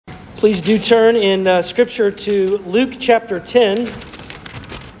Please do turn in Scripture to Luke chapter 10.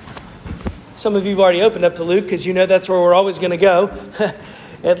 Some of you have already opened up to Luke because you know that's where we're always going to go.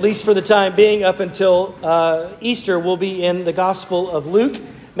 At least for the time being, up until Easter, we'll be in the Gospel of Luke,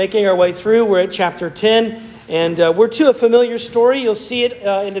 making our way through. We're at chapter 10, and we're to a familiar story. You'll see it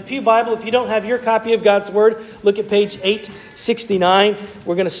in the Pew Bible. If you don't have your copy of God's Word, look at page 869.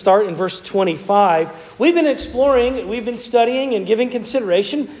 We're going to start in verse 25. We've been exploring, we've been studying and giving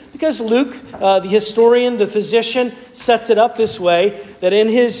consideration because Luke, the historian, the physician, sets it up this way, that in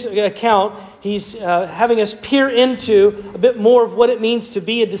his account, he's having us peer into a bit more of what it means to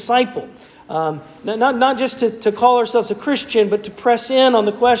be a disciple. Not just to call ourselves a Christian, but to press in on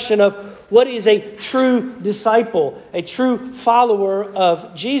the question of what is a true disciple, a true follower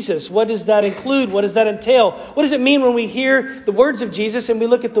of Jesus? What does that include? What does that entail? What does it mean when we hear the words of Jesus and we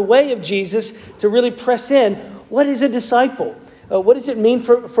look at the way of Jesus to really press in? What is a disciple? What does it mean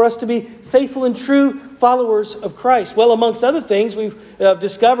for us to be faithful and true followers of Christ? Well, amongst other things, we've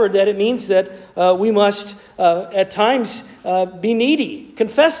discovered that it means that we must, at times, be needy,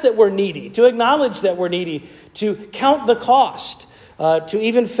 confess that we're needy, to acknowledge that we're needy, to count the cost, to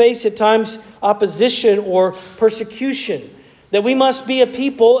even face at times opposition or persecution. That we must be a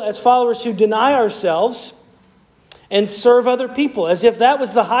people as followers who deny ourselves and serve other people, as if that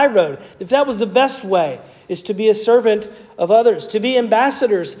was the high road, if that was the best way, is to be a servant of others, to be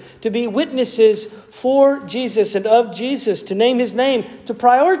ambassadors, to be witnesses for Jesus and of Jesus, to name His name, to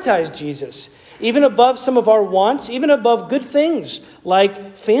prioritize Jesus, even above some of our wants, even above good things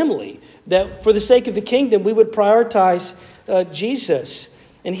like family, that for the sake of the kingdom we would prioritize Jesus.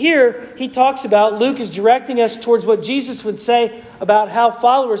 And here he talks about, Luke is directing us towards what Jesus would say about how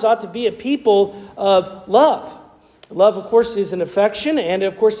followers ought to be a people of love. Love, of course, is an affection, and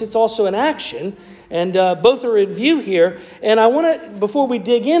of course it's also an action. And both are in view here. And I want to, before we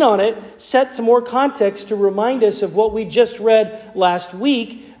dig in on it, set some more context to remind us of what we just read last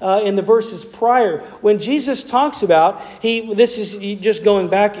week in the verses prior. When Jesus talks about, this is just going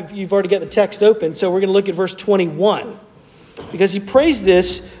back, if you've already got the text open, so we're going to look at verse 21. Because he prays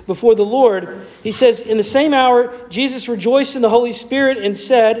this before the Lord. He says, in the same hour, Jesus rejoiced in the Holy Spirit and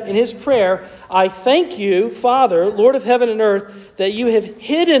said in his prayer, I thank you, Father, Lord of heaven and earth, that you have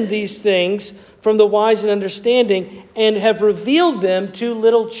hidden these things from the wise and understanding and have revealed them to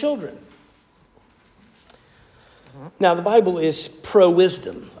little children. Now, the Bible is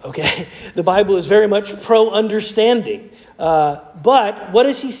pro-wisdom, okay? The Bible is very much pro-understanding. But what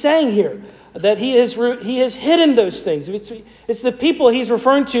is he saying here? That he has hidden those things. It's the people he's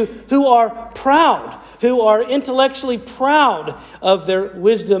referring to who are proud, who are intellectually proud of their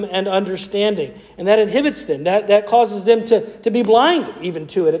wisdom and understanding. And that inhibits them. That causes them to be blind even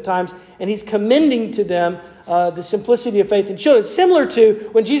to it at times. And he's commending to them the simplicity of faith in children. Similar to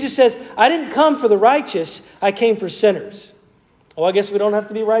when Jesus says, I didn't come for the righteous, I came for sinners. Oh, I guess we don't have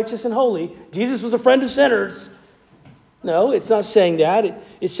to be righteous and holy. Jesus was a friend of sinners. No, it's not saying that.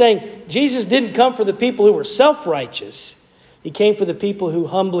 It's saying Jesus didn't come for the people who were self-righteous. He came for the people who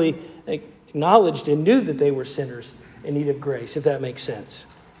humbly acknowledged and knew that they were sinners in need of grace, if that makes sense.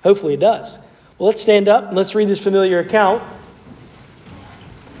 Hopefully it does. Well, let's stand up and let's read this familiar account.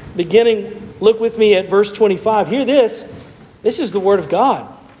 Beginning, look with me at verse 25. Hear this. This is the word of God.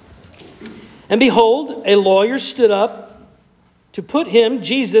 And behold, a lawyer stood up to put him,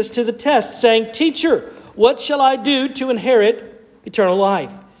 Jesus, to the test, saying, Teacher, what shall I do to inherit eternal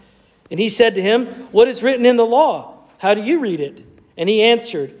life? And he said to him, What is written in the law? How do you read it? And he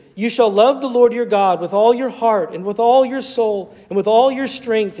answered, You shall love the Lord your God with all your heart and with all your soul and with all your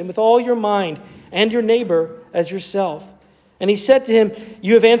strength and with all your mind and your neighbor as yourself. And he said to him,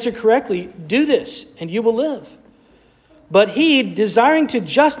 You have answered correctly. Do this and you will live. But he, desiring to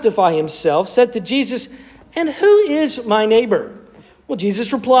justify himself, said to Jesus, And who is my neighbor? Well,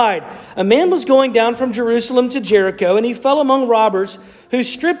 Jesus replied, A man was going down from Jerusalem to Jericho, and he fell among robbers who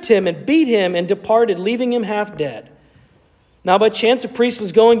stripped him and beat him and departed, leaving him half dead. Now by chance a priest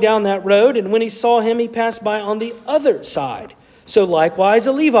was going down that road, and when he saw him, he passed by on the other side. So likewise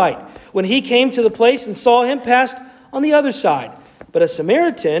a Levite, when he came to the place and saw him, passed on the other side. But a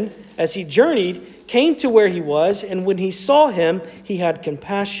Samaritan, as he journeyed, came to where he was, and when he saw him, he had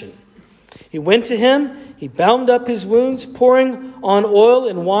compassion. He went to him, he bound up his wounds, pouring on oil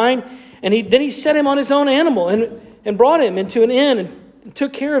and wine, and then he set him on his own animal and brought him into an inn and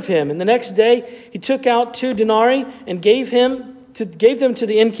took care of him. And the next day he took out 2 denarii and gave them to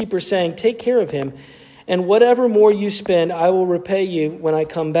the innkeeper, saying, Take care of him, and whatever more you spend, I will repay you when I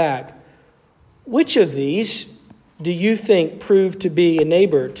come back. Which of these do you think proved to be a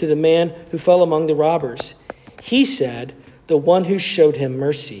neighbor to the man who fell among the robbers? He said, The one who showed him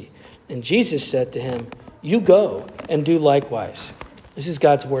mercy. And Jesus said to him, "You go and do likewise." This is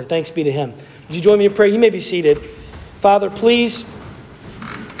God's word. Thanks be to him. Would you join me in prayer? You may be seated. Father, please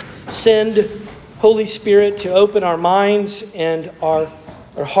send Holy Spirit to open our minds and our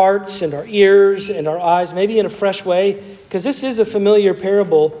hearts and our ears and our eyes, maybe in a fresh way, because this is a familiar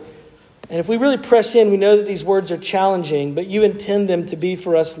parable. And if we really press in, we know that these words are challenging, but you intend them to be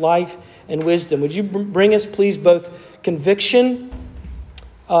for us life and wisdom. Would you bring us, please, both conviction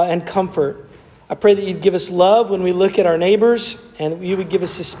and comfort? I pray that you'd give us love when we look at our neighbors, and you would give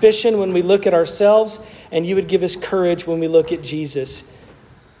us suspicion when we look at ourselves, and you would give us courage when we look at Jesus.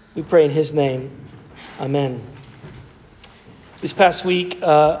 We pray in his name. Amen. This past week,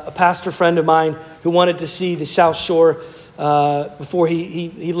 a pastor friend of mine who wanted to see the South Shore before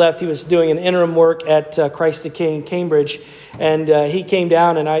he left, he was doing an interim work at Christ the King in Cambridge. And he came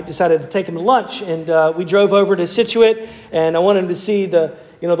down, and I decided to take him to lunch. And we drove over to Scituate, and I wanted him to see the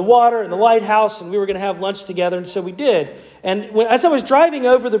water and the lighthouse, and we were going to have lunch together. And so we did. And as I was driving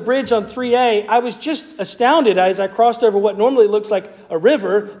over the bridge on 3A, I was just astounded as I crossed over what normally looks like a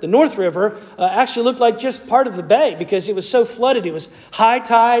river, the North River, actually looked like just part of the bay because it was so flooded. It was high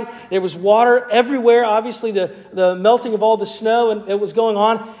tide. There was water everywhere. Obviously, the melting of all the snow and it was going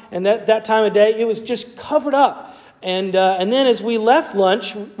on. And that time of day, it was just covered up. And then as we left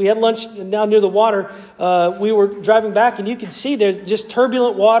lunch, we had lunch down near the water. We were driving back, and you could see there's just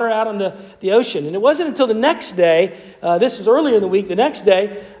turbulent water out on the ocean. And it wasn't until the next day, this was earlier in the week, the next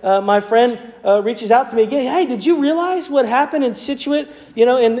day, my friend reaches out to me again. "Hey, did you realize what happened in Scituate?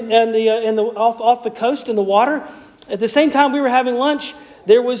 Off the coast in the water? At the same time we were having lunch,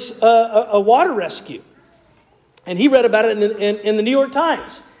 there was a water rescue." And he read about it in the New York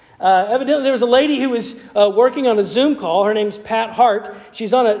Times. Evidently, there was a lady who was working on a Zoom call. Her name's Pat Hart.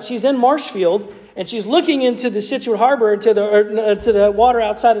 She's in Marshfield, and she's looking into the Scituate Harbor, to the water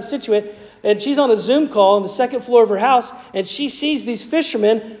outside of Scituate. And she's on a Zoom call on the second floor of her house, and she sees these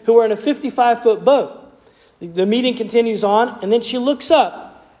fishermen who are in a 55-foot boat. The meeting continues on, and then she looks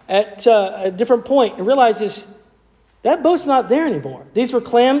up at a different point and realizes that boat's not there anymore. These were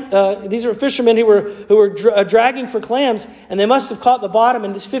These are fishermen who were dragging for clams, and they must have caught the bottom.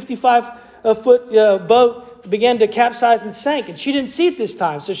 And this 55-foot boat began to capsize and sank. And she didn't see it this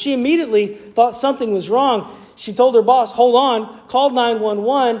time, so she immediately thought something was wrong. She told her boss, "Hold on," called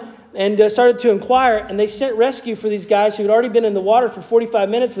 911, and started to inquire. And they sent rescue for these guys who had already been in the water for 45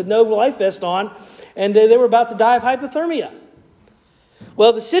 minutes with no life vest on, and they were about to die of hypothermia.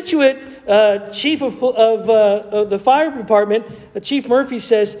 Well, the Scituate chief of the fire department, Chief Murphy,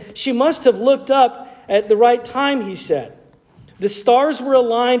 says she must have looked up at the right time, he said. The stars were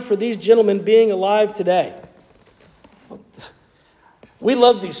aligned for these gentlemen being alive today. We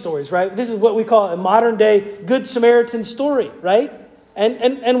love these stories, right? This is what we call a modern day Good Samaritan story, right?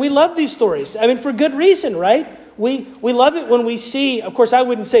 And we love these stories. I mean, for good reason, right? We love it when we see, of course, I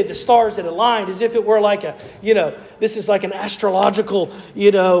wouldn't say the stars that aligned as if it were like this is like an astrological,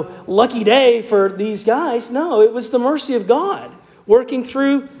 lucky day for these guys. No, it was the mercy of God working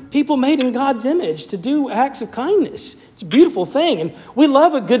through people made in God's image to do acts of kindness. It's a beautiful thing. And we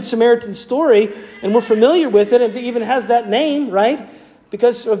love a Good Samaritan story, and we're familiar with it. And it even has that name, right?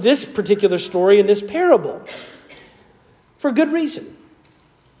 Because of this particular story and this parable. For good reason.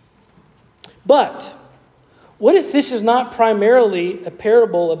 But what if this is not primarily a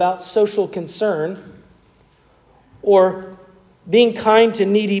parable about social concern or being kind to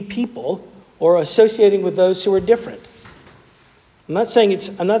needy people or associating with those who are different? I'm not saying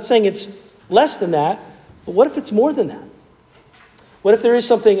it's less than that, but what if it's more than that? What if there is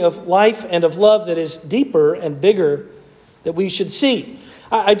something of life and of love that is deeper and bigger that we should see?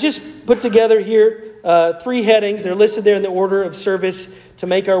 I just put together here 3 headings. They're listed there in the order of service to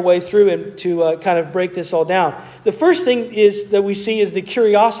make our way through and to kind of break this all down. The first thing that we see is the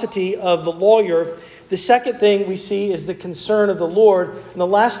curiosity of the lawyer. The second thing we see is the concern of the Lord. And the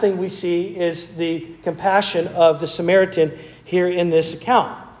last thing we see is the compassion of the Samaritan here in this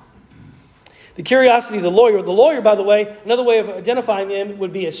account. The curiosity of the lawyer. The lawyer, by the way, another way of identifying them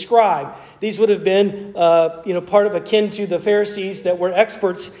would be a scribe. These would have been, part of akin to the Pharisees that were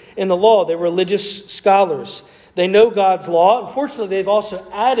experts in the law. They were religious scholars. They know God's law. Unfortunately, they've also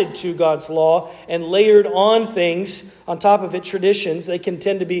added to God's law and layered on things on top of it, traditions. They can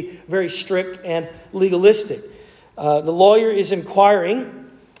tend to be very strict and legalistic. The lawyer is inquiring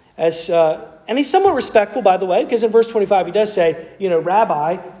and he's somewhat respectful, by the way, because in verse 25 he does say,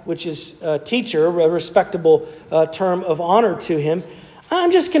 rabbi, which is teacher, a respectable term of honor to him.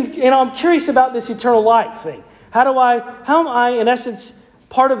 I'm curious about this eternal life thing. How am I, in essence,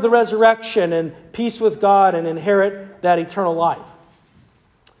 part of the resurrection and peace with God and inherit that eternal life?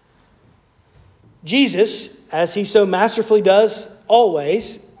 Jesus, as he so masterfully does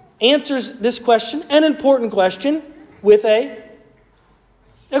always, answers this question, an important question, with a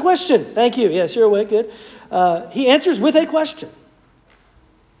question. Thank you. Yes, you're awake. Good. He answers with a question.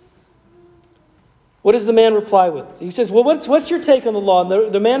 What does the man reply with? He says, well, what's your take on the law?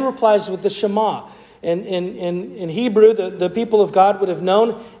 And the man replies with the Shema. And in Hebrew, the people of God would have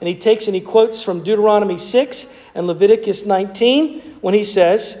known. And he takes and he quotes from Deuteronomy 6 and Leviticus 19 when he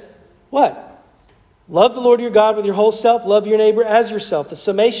says, what? Love the Lord your God with your whole self. Love your neighbor as yourself. The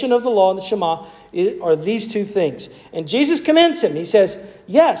summation of the law and the Shema are these two things. And Jesus commends him. He says,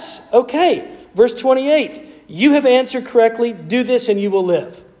 yes, okay. Verse 28, you have answered correctly. Do this and you will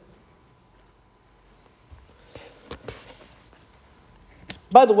live.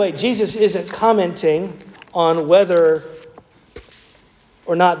 By the way, Jesus isn't commenting on whether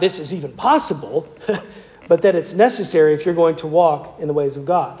or not this is even possible, but that it's necessary if you're going to walk in the ways of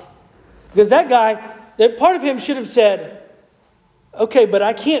God. Because that guy, that part of him should have said, okay, but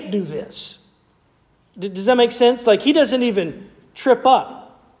I can't do this. Does that make sense? Like, he doesn't even trip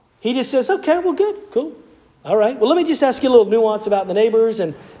up. He just says, okay, well, good, cool. All right, well, let me just ask you a little nuance about the neighbors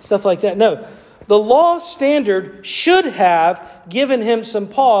and stuff like that. No, the law standard should have given him some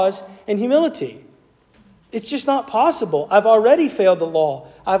pause and humility. It's just not possible. I've already failed the law.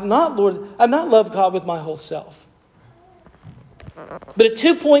 I've not loved God with my whole self. But at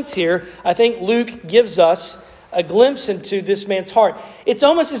 2 points here, I think Luke gives us a glimpse into this man's heart. It's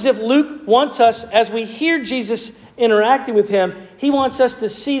almost as if Luke wants us, as we hear Jesus interacting with him, he wants us to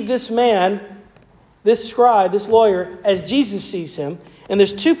see this man, this scribe, this lawyer, as Jesus sees him. And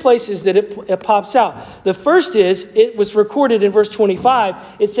there's 2 places that it pops out. The first is, it was recorded in verse 25.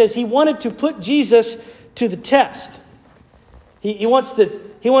 It says he wanted to put Jesus to the test. He wants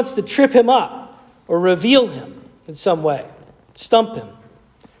to trip him up or reveal him in some way, stump him.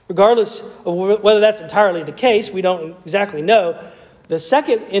 Regardless of whether that's entirely the case, we don't exactly know. The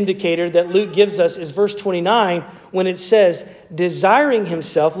second indicator that Luke gives us is verse 29 when it says, desiring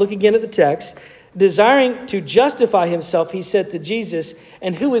himself, look again at the text, desiring to justify himself, he said to Jesus,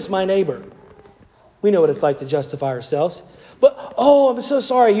 and who is my neighbor? We know what it's like to justify ourselves. But, I'm so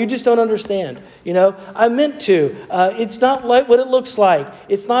sorry, you just don't understand. I meant to. It's not like what it looks like.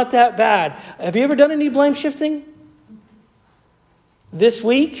 It's not that bad. Have you ever done any blame shifting? This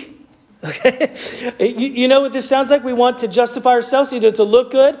week? Okay. You know what this sounds like? We want to justify ourselves, either to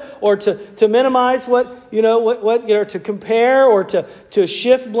look good or to minimize to compare or to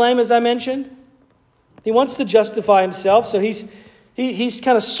shift blame, as I mentioned. He wants to justify himself, so he's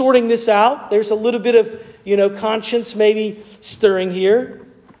kind of sorting this out. There's a little bit of, conscience maybe stirring here.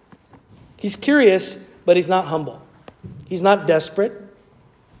 He's curious, but he's not humble. He's not desperate.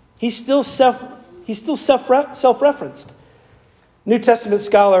 He's still self-referenced. New Testament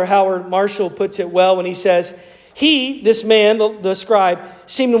scholar Howard Marshall puts it well when he says, this man, the scribe,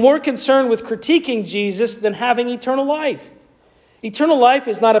 seemed more concerned with critiquing Jesus than having eternal life. Eternal life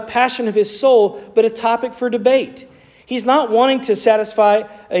is not a passion of his soul, but a topic for debate. He's not wanting to satisfy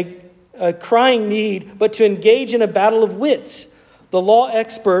a crying need, but to engage in a battle of wits. The law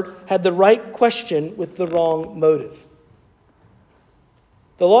expert had the right question with the wrong motive.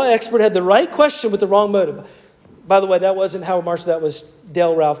 The law expert had the right question with the wrong motive. By the way, that wasn't Howard Marshall, that was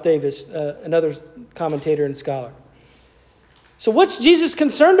Dale Ralph Davis, another commentator and scholar. So what's Jesus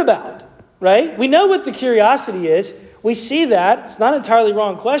concerned about, right? We know what the curiosity is. We see that. It's not an entirely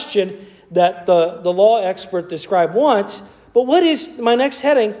wrong question that the law expert, the scribe, wants. But what is, my next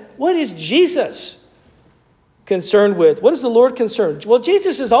heading, what is Jesus concerned with? What is the Lord concerned? Well,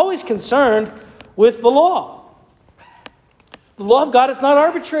 Jesus is always concerned with the law. The law of God is not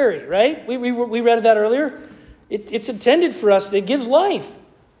arbitrary, right? We read that earlier. It's intended for us. It gives life.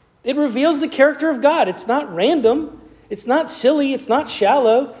 It reveals the character of God. It's not random. It's not silly. It's not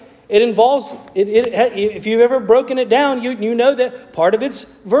shallow. It involves, if you've ever broken it down, you know that part of it's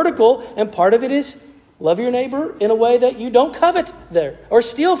vertical and part of it is love your neighbor in a way that you don't covet there or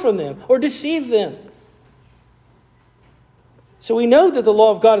steal from them or deceive them. So we know that the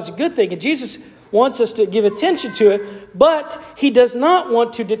law of God is a good thing, and Jesus wants us to give attention to it, but he does not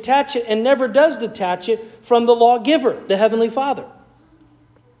want to detach it and never does detach it from the lawgiver, the Heavenly Father.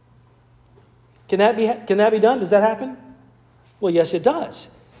 Can that be done? Does that happen? Well, yes, it does.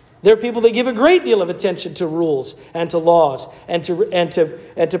 There are people that give a great deal of attention to rules and to laws and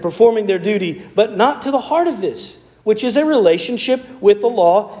to performing their duty, but not to the heart of this, which is a relationship with the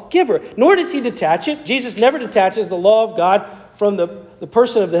lawgiver. Nor does he detach it. Jesus never detaches the law of God from the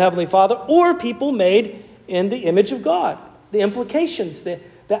person of the Heavenly Father or people made in the image of God. The implications, the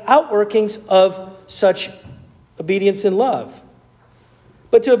outworkings of such obedience and love.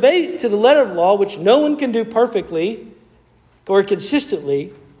 But to obey to the letter of the law, which no one can do perfectly or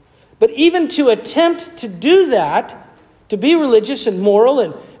consistently, but even to attempt to do that, to be religious and moral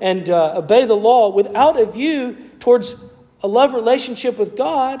and obey the law without a view towards a love relationship with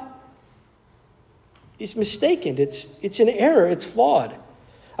God is mistaken. It's an error. It's flawed.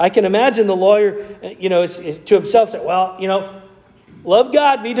 I can imagine the lawyer, is to himself say, well, love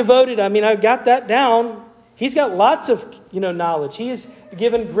God, be devoted. I mean, I've got that down. He's got lots of, knowledge. He has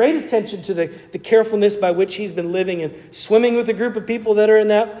given great attention to the carefulness by which he's been living and swimming with a group of people that are in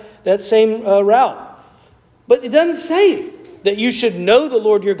that same route. But it doesn't say that you should know the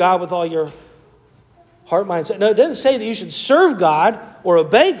Lord your God with all your heart, mind, soul. No, it doesn't say that you should serve God or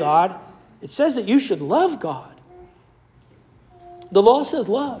obey God. It says that you should love God. The law says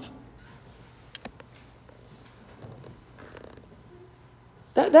love.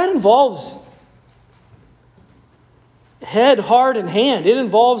 That involves head, heart, and hand. It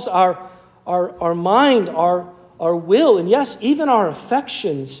involves our mind, our will, and yes, even our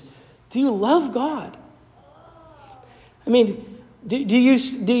affections. Do you love God? I mean, do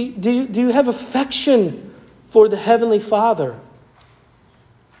you have affection for the Heavenly Father?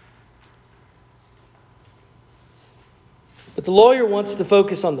 But the lawyer wants to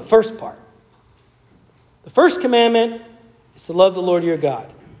focus on the first part. The first commandment is to love the Lord your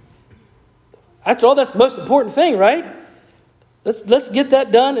God. After all, that's the most important thing, right? Let's get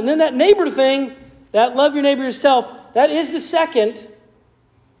that done. And then that neighbor thing, that love your neighbor yourself, that is the second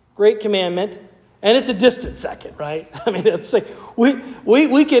great commandment. And it's a distant second, right? I mean, it's like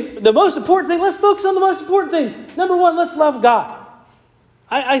we can, the most important thing, let's focus on the most important thing. Number one, let's love God.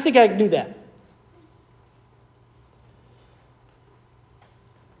 I think I can do that.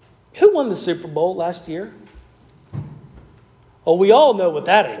 Who won the Super Bowl last year? Oh, we all know what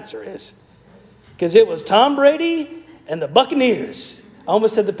that answer is. Because it was Tom Brady and the Buccaneers. I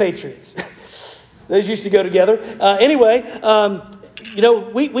almost said the Patriots. Those used to go together. Anyway,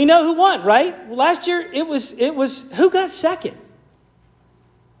 we know who won, right? Last year, it was who got second?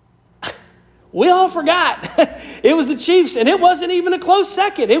 We all forgot. It was the Chiefs, and it wasn't even a close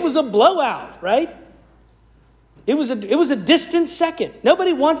second. It was a blowout, right? It was a distant second.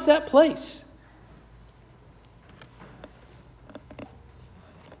 Nobody wants that place.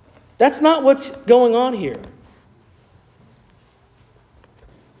 That's not what's going on here.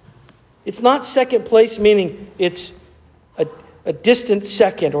 It's not second place, meaning it's a distant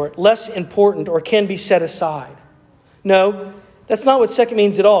second or less important or can be set aside. No, that's not what second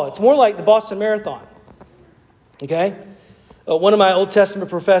means at all. It's more like the Boston Marathon. Okay? One of my Old Testament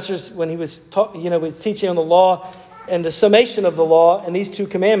professors, when he was teaching on the law and the summation of the law and these two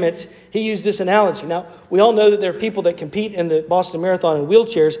commandments, he used this analogy. Now, we all know that there are people that compete in the Boston Marathon in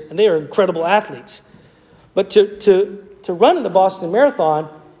wheelchairs, and they are incredible athletes. But to run in the Boston Marathon,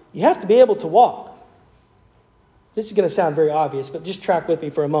 you have to be able to walk. This is going to sound very obvious, but just track with me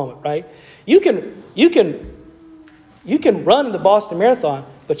for a moment, right? You can run the Boston Marathon,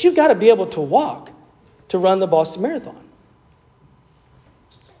 but you've got to be able to walk to run the Boston Marathon.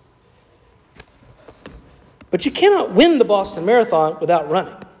 But you cannot win the Boston Marathon without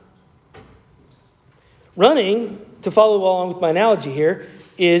running. Running, to follow along with my analogy here,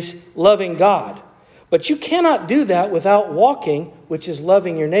 is loving God. But you cannot do that without walking, which is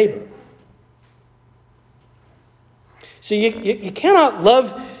loving your neighbor. So you cannot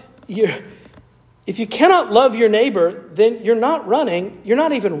love if you cannot love your neighbor, then you're not running, you're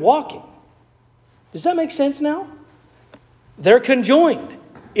not even walking. Does that make sense now? They're conjoined.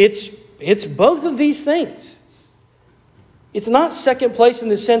 It's both of these things. It's not second place in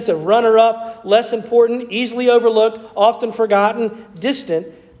the sense of runner-up, less important, easily overlooked, often forgotten, distant.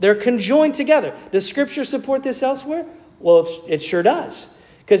 They're conjoined together. Does Scripture support this elsewhere? Well, it sure does.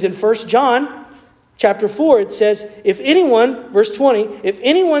 Because in 1 John chapter 4, it says, if anyone, verse 20, if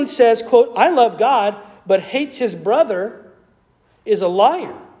anyone says, quote, I love God, but hates his brother, is a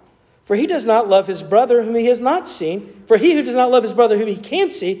liar. For he does not love his brother whom he has not seen. For he who does not love his brother whom he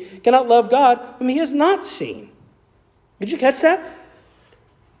can see cannot love God whom he has not seen. Did you catch that?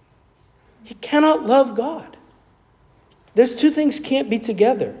 He cannot love God. Those two things can't be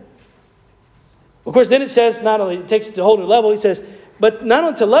together. Of course, then it says, not only it takes it to a whole new level, he says, but not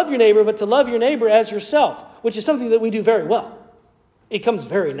only to love your neighbor, but to love your neighbor as yourself, which is something that we do very well. It comes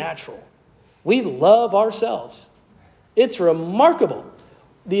very natural. We love ourselves. It's remarkable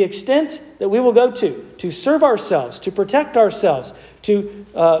the extent that we will go to serve ourselves, to protect ourselves,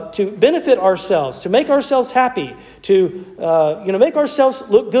 to benefit ourselves, to make ourselves happy, to make ourselves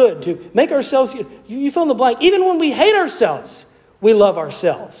look good, to make ourselves, you fill in the blank. Even when we hate ourselves, we love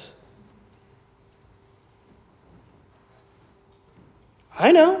ourselves.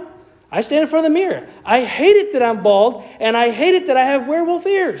 I know. I stand in front of the mirror. I hate it that I'm bald, and I hate it that I have werewolf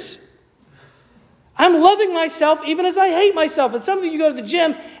ears. I'm loving myself even as I hate myself. And some of you go to the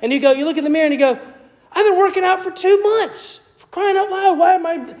gym and you look in the mirror and you go, I've been working out for 2 months. For crying out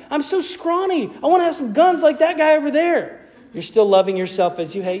loud, I'm so scrawny. I want to have some guns like that guy over there. You're still loving yourself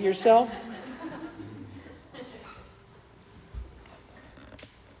as you hate yourself?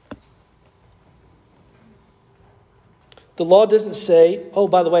 The law doesn't say, oh,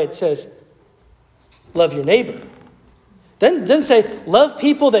 by the way, it says, love your neighbor. Then it doesn't say, love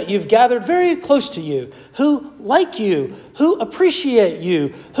people that you've gathered very close to you, who like you, who appreciate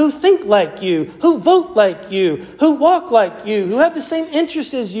you, who think like you, who vote like you, who walk like you, who have the same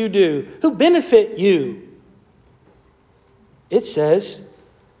interests as you do, who benefit you. It says,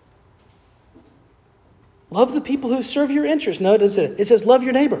 love the people who serve your interests. No, it says, love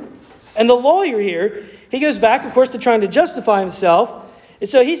your neighbor. And the lawyer here, he goes back, of course, to trying to justify himself. And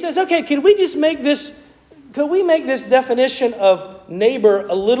so he says, okay, could we make this definition of neighbor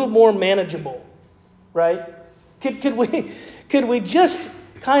a little more manageable? Right? Could we just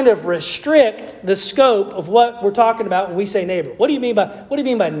kind of restrict the scope of what we're talking about when we say neighbor? What do you mean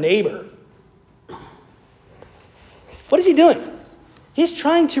by neighbor? What is he doing? He's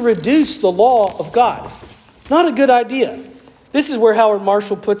trying to reduce the law of God. Not a good idea. This is where Howard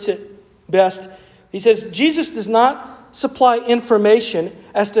Marshall puts it best. He says, Jesus does not supply information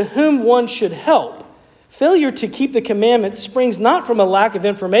as to whom one should help. Failure to keep the commandments springs not from a lack of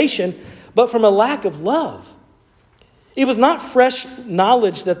information, but from a lack of love. It was not fresh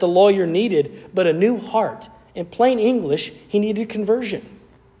knowledge that the lawyer needed, but a new heart. In plain English, he needed conversion.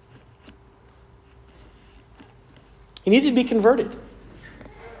 He needed to be converted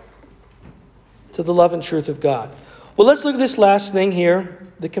to the love and truth of God. Well, let's look at this last thing here,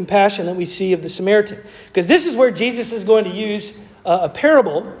 the compassion that we see of the Samaritan. Because this is where Jesus is going to use a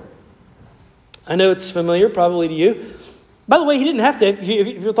parable. I know it's familiar probably to you. By the way, he didn't have to, if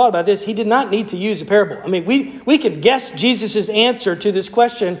you thought about this, he did not need to use a parable. I mean, we can guess Jesus' answer to this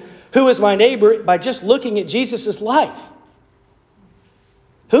question, who is my neighbor, by just looking at Jesus' life.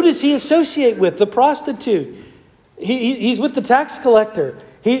 Who does he associate with? The prostitute. He's with the tax collector.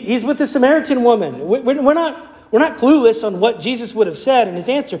 He's with the Samaritan woman. We're not clueless on what Jesus would have said in his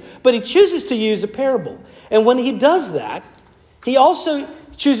answer, but he chooses to use a parable. And when he does that, he also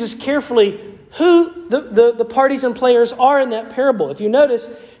chooses carefully who the parties and players are in that parable. If you notice,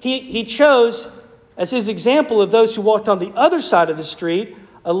 he chose as his example of those who walked on the other side of the street,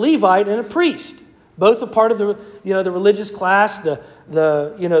 a Levite and a priest, both a part of the religious class,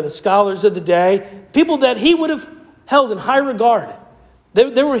 the scholars of the day, people that he would have held in high regard.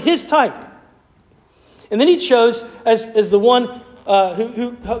 They were his type. And then he chose as the one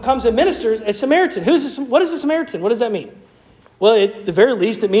who comes and ministers, a Samaritan. What is a Samaritan? What does that mean? Well, at the very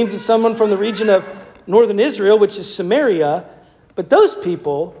least, it means it's someone from the region of northern Israel, which is Samaria. But those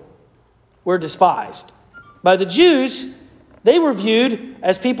people were despised. By the Jews, they were viewed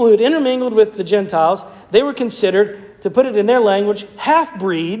as people who had intermingled with the Gentiles. They were considered, to put it in their language,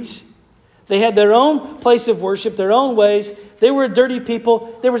 half-breeds. They had their own place of worship, their own ways. They were dirty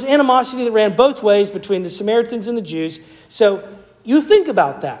people. There was animosity that ran both ways between the Samaritans and the Jews. So you think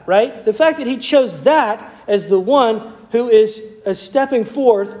about that, right? The fact that he chose that as the one who is stepping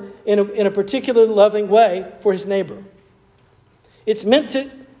forth in a particular loving way for his neighbor. It's meant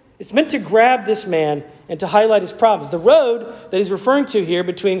to grab this man and to highlight his problems. The road that he's referring to here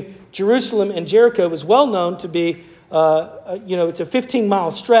between Jerusalem and Jericho was well known to be it's a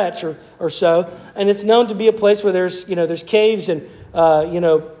 15-mile stretch or so, and it's known to be a place where there's caves and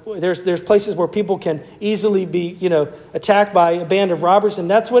there's places where people can easily be attacked by a band of robbers, and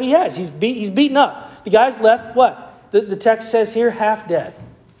that's what he has. He's beaten up. The guy's left what? The text says here, half dead.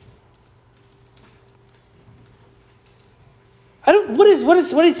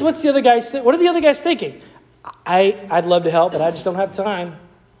 What's the other guy? What are the other guys thinking? I'd love to help, but I just don't have time.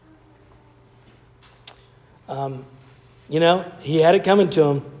 He had it coming to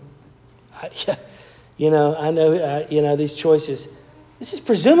him. I know these choices. This is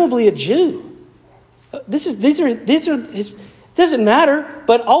presumably a Jew. These are his. Doesn't matter,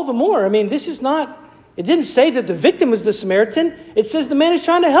 but all the more. I mean, this is not. It didn't say that the victim was the Samaritan. It says the man is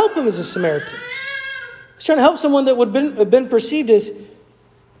trying to help him as a Samaritan. He's trying to help someone that would have been perceived as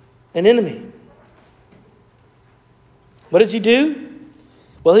an enemy. What does he do?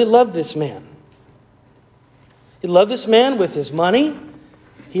 Well, he loved this man. He loved this man with his money.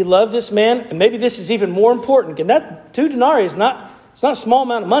 He loved this man, and maybe this is even more important. And that 2 denarii it's not a small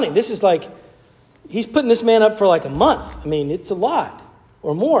amount of money. This is like, he's putting this man up for like a month. I mean, it's a lot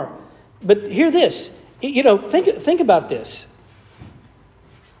or more. But hear this. Think about this.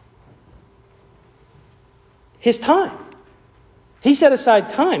 his time. He set aside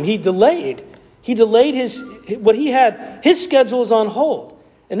time. He delayed. He delayed what he had. His schedule is on hold.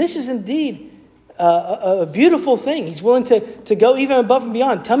 And this is indeed a beautiful thing. He's willing to go even above and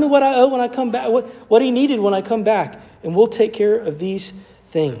beyond. Tell me what I owe when I come back, what he needed when I come back. And we'll take care of these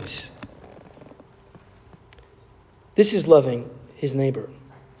things. This is loving his neighbor.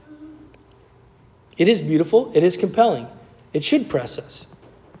 It is beautiful. It is compelling. It should press us.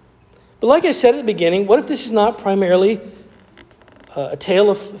 But like I said at the beginning, what if this is not primarily a tale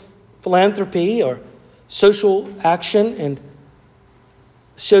of philanthropy or social action and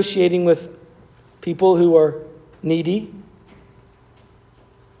associating with people who are needy?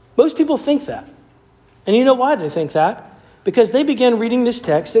 Most people think that. And you know why they think that? Because they begin reading this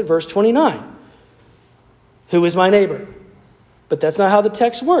text at verse 29. Who is my neighbor? But that's not how the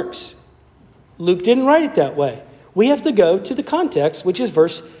text works. Luke didn't write it that way. We have to go to the context, which is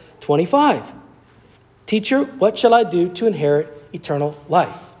verse 25. Teacher, what shall I do to inherit eternal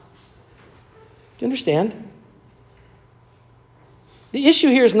life? Do you understand? The issue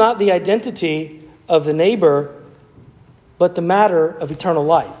here is not the identity of the neighbor, but the matter of eternal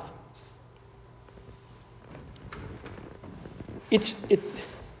life.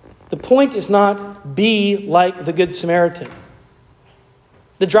 The point is not be like the Good Samaritan.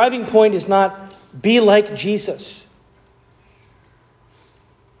 The driving point is not be like Jesus.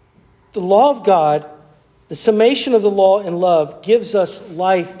 The law of God, the summation of the law and love, gives us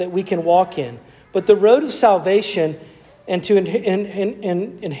life that we can walk in. But the road of salvation and to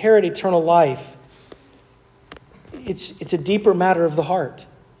inherit eternal life, it's a deeper matter of the heart.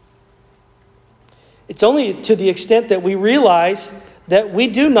 It's only to the extent that we realize that we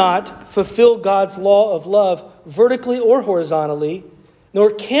do not fulfill God's law of love vertically or horizontally,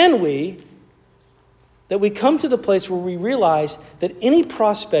 nor can we, that we come to the place where we realize that any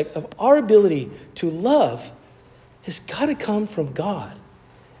prospect of our ability to love has got to come from God.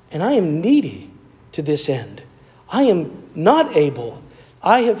 And I am needy to this end. I am not able.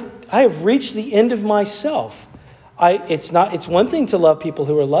 I have reached the end of myself. It's one thing to love people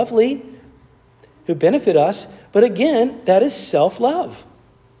who are lovely, who benefit us, but again, that is self-love.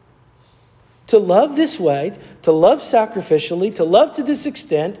 To love this way, to love sacrificially, to love to this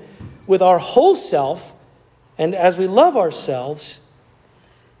extent, with our whole self, and as we love ourselves,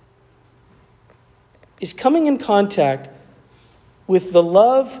 is coming in contact with the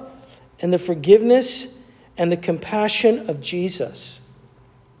love and the forgiveness and the compassion of Jesus.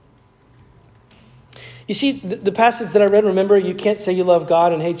 You see, the passage that I read, remember, you can't say you love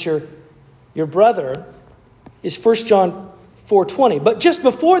God and hate your brother, is 1 John 4:20. But just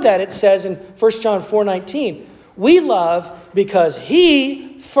before that, it says in 1 John 4:19, we love because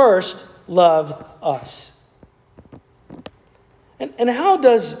He first loved us. And how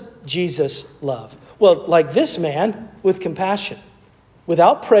does Jesus love? Well, like this man, with compassion,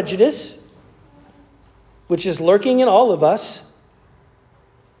 without prejudice, which is lurking in all of us,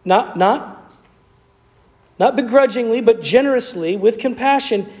 not begrudgingly, but generously, with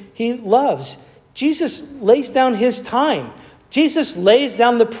compassion, He loves. Jesus lays down His time. Jesus lays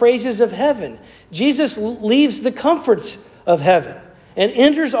down the praises of heaven. Jesus leaves the comforts of heaven and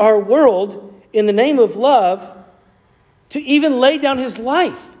enters our world in the name of love to even lay down His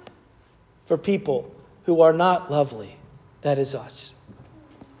life for people who are not lovely. That is us.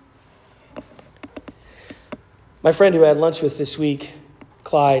 My friend who I had lunch with this week,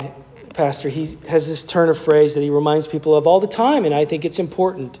 Clyde, pastor, he has this turn of phrase that he reminds people of all the time, and I think it's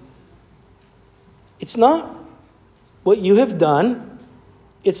important. It's not what you have done.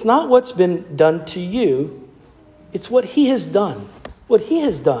 It's not what's been done to you. It's what He has done. What He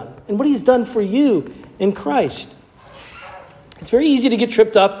has done. And what He's done for you in Christ. It's very easy to get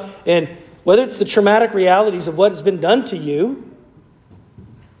tripped up in whether it's the traumatic realities of what has been done to you,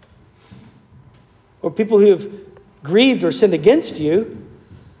 or people who have grieved or sinned against you.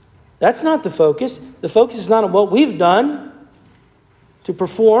 That's not the focus. The focus is not on what we've done to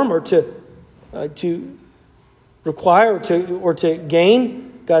perform or to require or to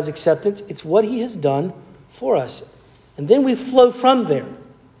gain God's acceptance. It's what He has done for us. And then we flow from there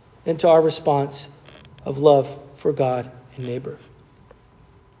into our response of love for God and neighbor.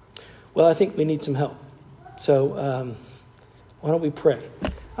 Well, I think we need some help. So why don't we pray?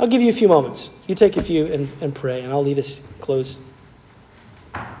 I'll give you a few moments. You take a few and pray, and I'll lead us close.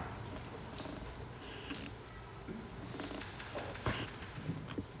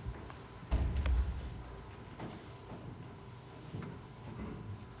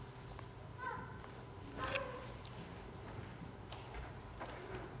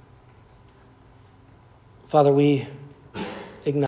 Father, we